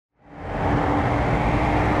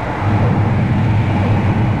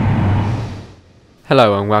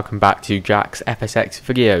Hello and welcome back to Jack's FSX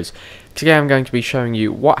videos. Today I'm going to be showing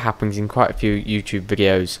you what happens in quite a few YouTube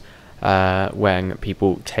videos when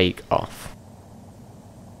people take off.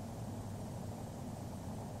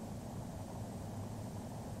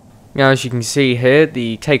 Now, as you can see here,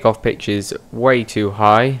 the takeoff pitch is way too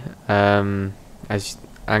high, as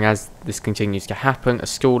this continues to happen, a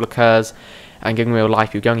stall occurs, and in real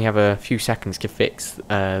life you only have a few seconds to fix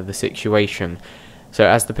the situation. So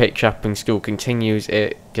as the pitch up and stall continues,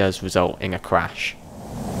 it does result in a crash.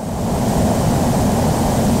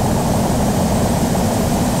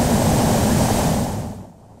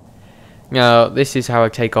 Now, this is how a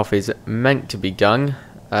takeoff is meant to be done,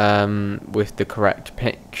 with the correct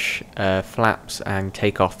pitch, flaps and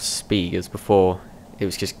takeoff speed. As before, it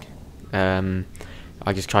was just I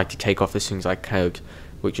just tried to take off as soon as I could,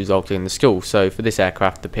 which resulted in the stall. So for this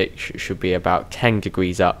aircraft, the pitch should be about 10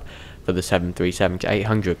 degrees up for the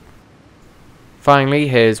 737-800. Finally,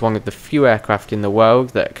 here's one of the few aircraft in the world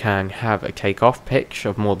that can have a takeoff pitch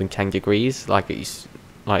of more than 10 degrees, like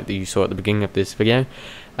you saw at the beginning of this video.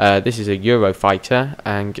 This is a Eurofighter,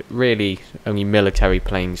 and really only military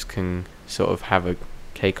planes can sort of have a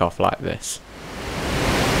takeoff like this.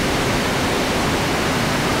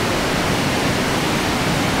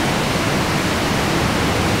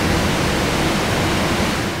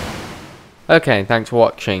 Okay, thanks for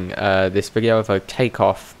watching this video of a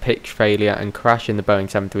takeoff, pitch failure and crash in the Boeing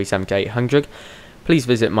 737-800. Please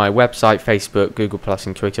visit my website, Facebook, Google+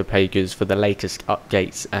 and Twitter pages for the latest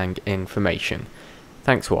updates and information.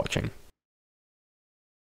 Thanks for watching.